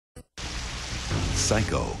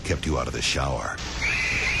Psycho kept you out of the shower.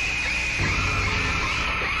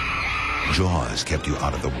 Jaws kept you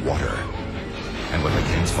out of the water. And what the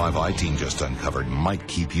Ken's 5i team just uncovered might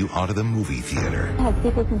keep you out of the movie theater. I had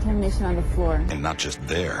fecal contamination on the floor. And not just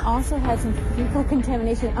there. Also had some fecal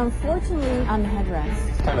contamination, unfortunately, on the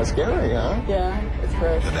headrest. Kind of scary, huh? Yeah, it's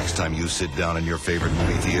gross. The next time you sit down in your favorite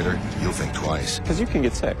movie theater, you'll think twice. Because you can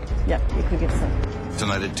get sick. Yep, you could get sick.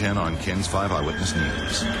 Tonight at 10 on Ken's 5 Eyewitness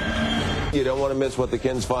News. You don't want to miss what the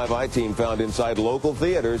Ken's 5i team found inside local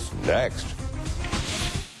theaters next.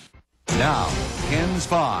 Now, Ken's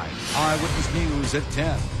 5 Eyewitness News at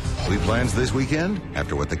 10. We plans this weekend?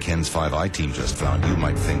 After what the Ken's 5i team just found, you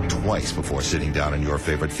might think twice before sitting down in your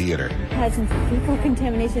favorite theater. Had some fecal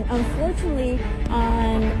contamination, unfortunately,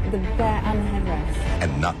 on the headrest.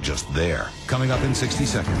 And not just there. Coming up in 60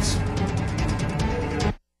 seconds.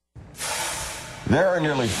 There are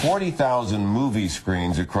nearly 40,000 movie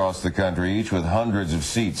screens across the country, each with hundreds of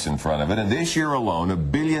seats in front of it. And this year alone,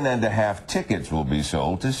 1.5 billion tickets will be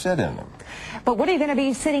sold to sit in them. But what are you going to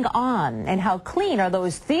be sitting on? And how clean are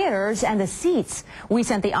those theaters and the seats? We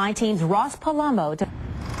sent the I-Team's Ross Palumbo to...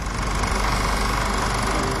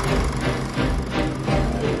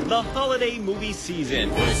 The holiday movie season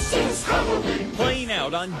playing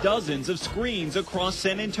out on dozens of screens across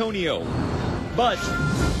San Antonio. But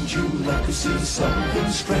would you like to see something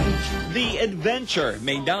strange? the adventure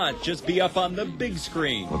may not just be up on the big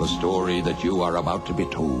screen. For the story that you are about to be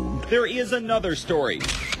told. There is another story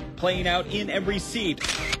playing out in every seat,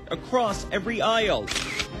 across every aisle,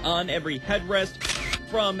 on every headrest,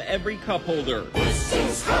 from every cup holder.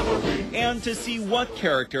 And to see what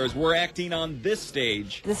characters were acting on this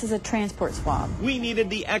stage, This is a transport swab. we needed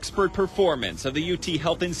the expert performance of the UT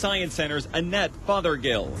Health and Science Center's Annette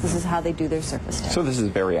Fothergill. This is how they do their surface test. So this is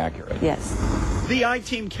very accurate. Yes. The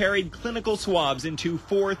I-Team carried clinical swabs into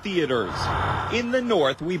 4 theaters. In the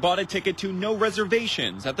north, we bought a ticket to no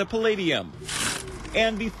reservations at the Palladium.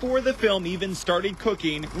 And before the film even started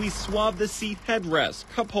cooking, we swabbed the seat headrests,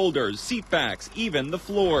 cup holders, seat backs, even the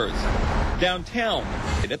floors. Downtown,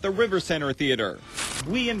 at the River Center Theater,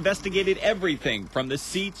 we investigated everything from the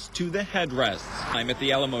seats to the headrests. I'm at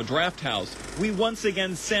the Alamo Draft House. We once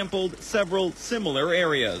again sampled several similar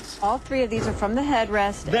areas. All 3 of these are from the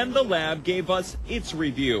headrest. Then the lab gave us its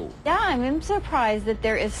review. Yeah, I'm surprised that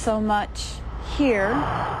there is so much here.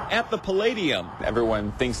 At the Palladium,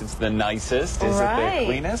 Everyone thinks it's the nicest. Is it the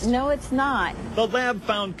cleanest? No, it's not. the lab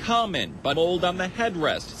found common but mold on the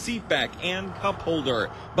headrest, seat back, and cup holder.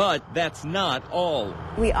 But that's not all.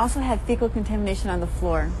 We also had fecal contamination on the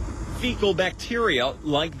floor. Fecal bacteria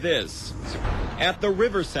like this. At the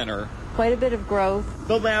River Center, Quite a bit of growth.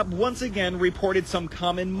 the lab once again reported some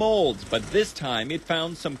common molds, but this time it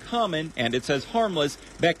found some common, and it says harmless,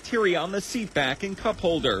 bacteria on the seat back and cup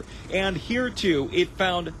holder. And here too, it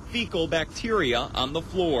found fecal bacteria on the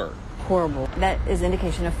floor. Horrible. That is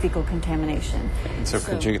indication of fecal contamination. So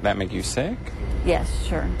could that make you sick? Yes,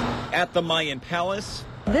 sure. At the Mayan Palace,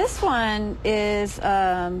 This one is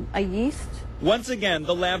a yeast. once again,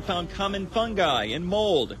 the lab found common fungi and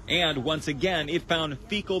mold. And once again, it found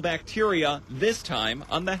fecal bacteria, this time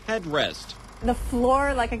on the headrest. The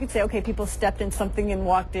floor, like I could say, okay, people stepped in something and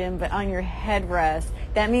walked in, but on your headrest,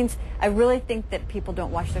 that means I really think that people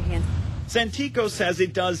don't wash their hands. Santico says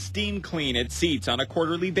it does steam clean its seats on a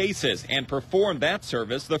quarterly basis and performed that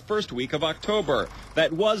service the first week of October.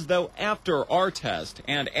 That was, though, after our test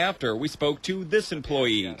and after we spoke to this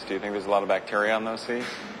employee. Do you think there's a lot of bacteria on those seats?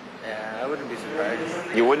 Yeah, I wouldn't be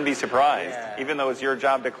surprised. You wouldn't be surprised, Yeah. even though it's your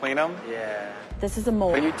job to clean them? Yeah. This is a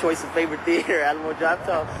mold. When you choice a favorite theater, Alamo Draft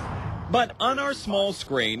House. But on our small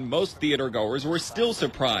screen, most theater goers were still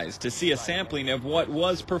surprised to see a sampling of what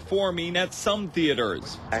was performing at some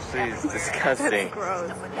theaters. Actually, it's disgusting.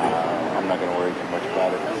 Gross. I'm not going to worry too much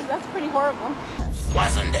about it. That's pretty horrible.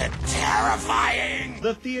 Wasn't it terrifying?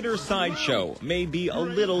 The theater sideshow may be a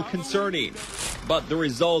little concerning, but the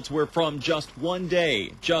results were from just one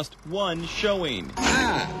day, just one showing.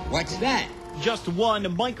 Ah, what's that? Just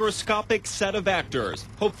one microscopic set of actors,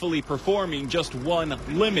 hopefully performing just one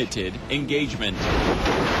limited engagement.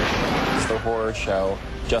 Is the horror show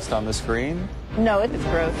just on the screen? No, it's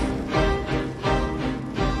gross.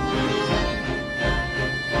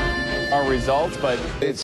 Our results, but it's